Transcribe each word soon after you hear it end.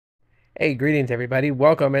Hey, greetings everybody.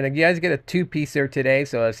 Welcome. And you guys get a two-piecer today,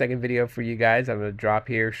 so a second video for you guys. I'm gonna drop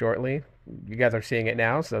here shortly. You guys are seeing it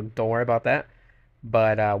now, so don't worry about that.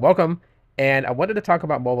 But welcome. And I wanted to talk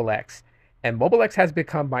about Mobile X. And Mobile X has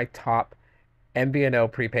become my top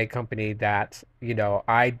MVNO prepaid company that,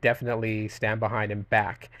 I definitely stand behind and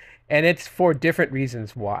back. And it's for different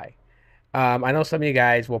reasons why. I know some of you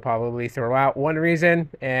guys will probably throw out one reason,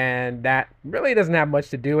 and that really doesn't have much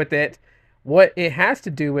to do with it. What it has to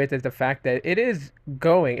do with is the fact that it is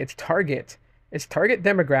going, its target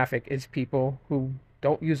demographic is people who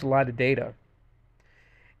don't use a lot of data.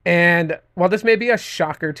 And while this may be a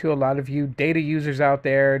shocker to a lot of you data users out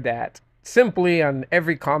there that simply on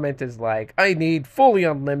every comment is like, I need fully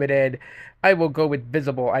unlimited, I will go with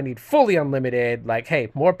visible, I need fully unlimited, like, hey,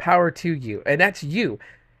 more power to you. And that's you.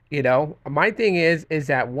 My thing is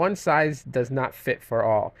that one size does not fit for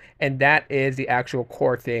all. And that is the actual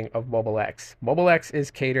core thing of Mobile X. Mobile X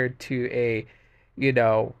is catered to a, you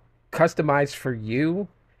know, customized for you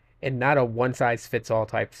and not a one size fits all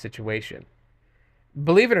type situation.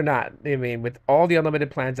 Believe it or not, I mean, with all the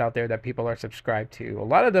unlimited plans out there that people are subscribed to, a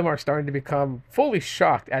lot of them are starting to become fully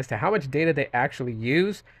shocked as to how much data they actually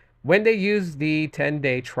use when they use the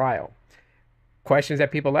 10-day trial. Questions that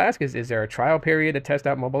people ask is there a trial period to test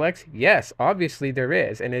out Mobile X? Yes, obviously there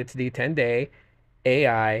is, and it's the 10-day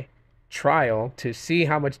AI trial to see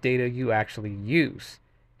how much data you actually use.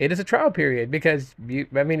 It is a trial period because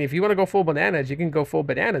if you want to go full bananas, you can go full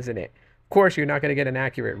bananas in it. Of course, you're not going to get an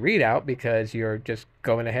accurate readout because you're just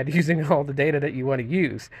going ahead using all the data that you want to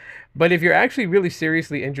use. But if you're actually really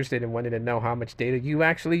seriously interested in wanting to know how much data you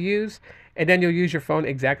actually use, and then you'll use your phone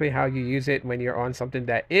exactly how you use it when you're on something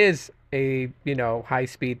that is a, high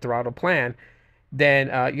speed throttle plan,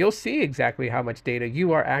 then you'll see exactly how much data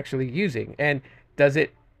you are actually using. And does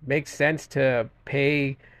it make sense to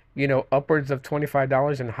pay, upwards of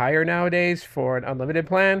 $25 and higher nowadays for an unlimited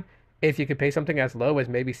plan if you could pay something as low as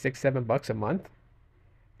maybe $6, $7 a month?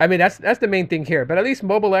 I mean, that's the main thing here. But at least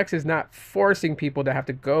Mobile X is not forcing people to have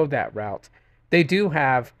to go that route. They do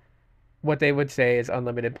have what they would say is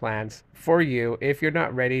unlimited plans for you if you're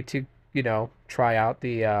not ready to, try out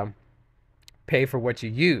the pay for what you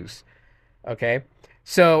use. Okay.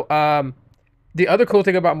 So, the other cool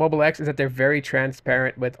thing about Mobile X is that they're very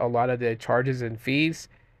transparent with a lot of the charges and fees.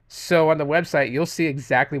 So on the website, you'll see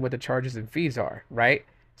exactly what the charges and fees are, right?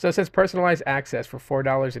 So it says personalized access for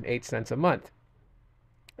 $4.08 a month.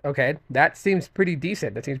 Okay, that seems pretty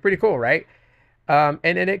decent. That seems pretty cool, right? And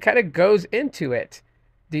then it kind of goes into it.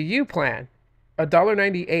 The U plan,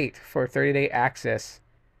 $1.98 for 30-day access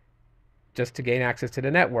just to gain access to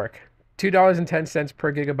the network. $2.10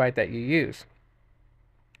 per gigabyte that you use.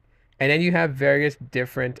 And then you have various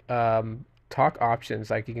different talk options.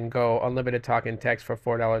 Like you can go unlimited talk and text for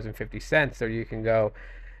 $4.50, or you can go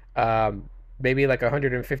maybe like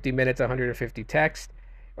 150 minutes, 150 text,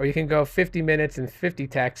 or you can go 50 minutes and 50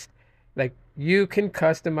 text. Like you can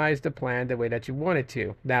customize the plan the way that you want it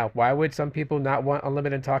to. Now, why would some people not want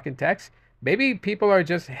unlimited talk and text? Maybe people are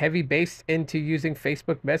just heavy based into using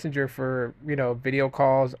Facebook Messenger for, video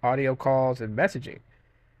calls, audio calls, and messaging.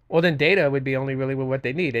 Well, then data would be only really what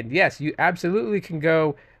they need. And yes, you absolutely can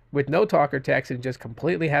go with no talk or text and just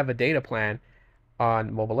completely have a data plan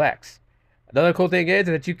on Mobile X. Another cool thing is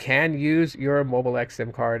that you can use your Mobile X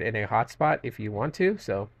SIM card in a hotspot if you want to.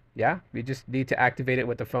 So yeah, you just need to activate it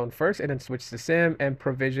with the phone first and then switch the SIM and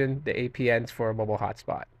provision the APNs for a mobile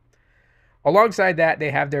hotspot. Alongside that, they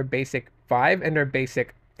have their basic 5 and their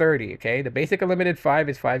basic 30. Okay, the basic unlimited 5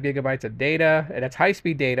 is 5 gigabytes of data, and that's high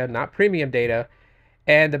speed data, not premium data.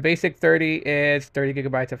 And the basic 30 is 30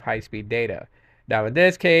 gigabytes of high speed data. Now in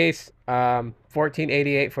this case,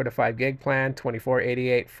 1488 for the 5 gig plan,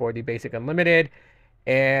 2488 for the basic unlimited.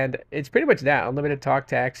 And it's pretty much that unlimited talk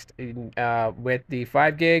text with the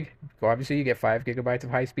 5 gig. Obviously, you get 5 gigabytes of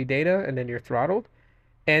high speed data and then you're throttled.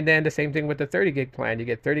 And then the same thing with the 30 gig plan. You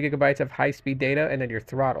get 30 gigabytes of high speed data and then you're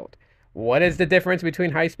throttled. What is the difference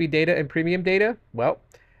between high speed data and premium data? Well,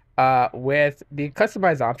 with the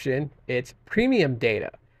customized option, it's premium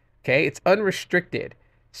data. Okay, it's unrestricted.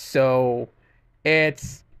 So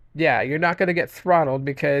it's, yeah, you're not going to get throttled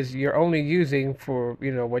because you're only using for,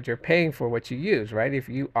 what you're paying for what you use, right? If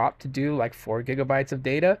you opt to do like 4 gigabytes of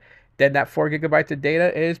data, then that 4 gigabytes of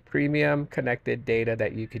data is premium connected data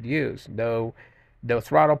that you could use. No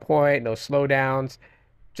throttle point, no slowdowns,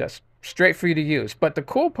 just straight for you to use. But the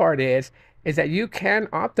cool part is that you can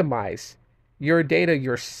optimize your data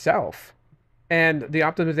yourself. And the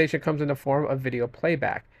optimization comes in the form of video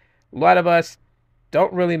playback. A lot of us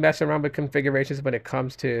don't really mess around with configurations when it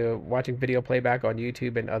comes to watching video playback on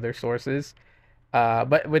YouTube and other sources.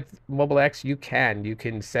 But with Mobile X, you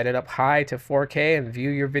can set it up high to 4K and view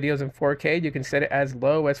your videos in 4K. You can set it as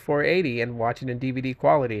low as 480 and watch it in DVD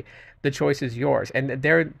quality. The choice is yours. And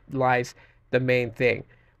there lies the main thing.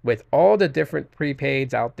 With all the different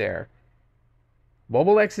prepaids out there,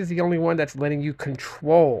 Mobile X is the only one that's letting you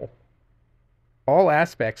control all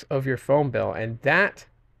aspects of your phone bill, and that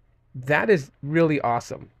is really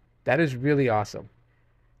awesome. That is really awesome.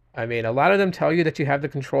 I mean, a lot of them tell you that you have the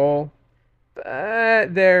control,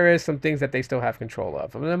 but there is some things that they still have control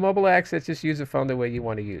of. I mean, the Mobile X, it's just use the phone the way you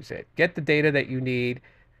want to use it. Get the data that you need,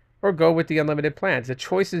 or go with the unlimited plans. The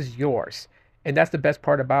choice is yours, and that's the best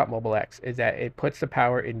part about Mobile X is that it puts the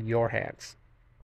power in your hands.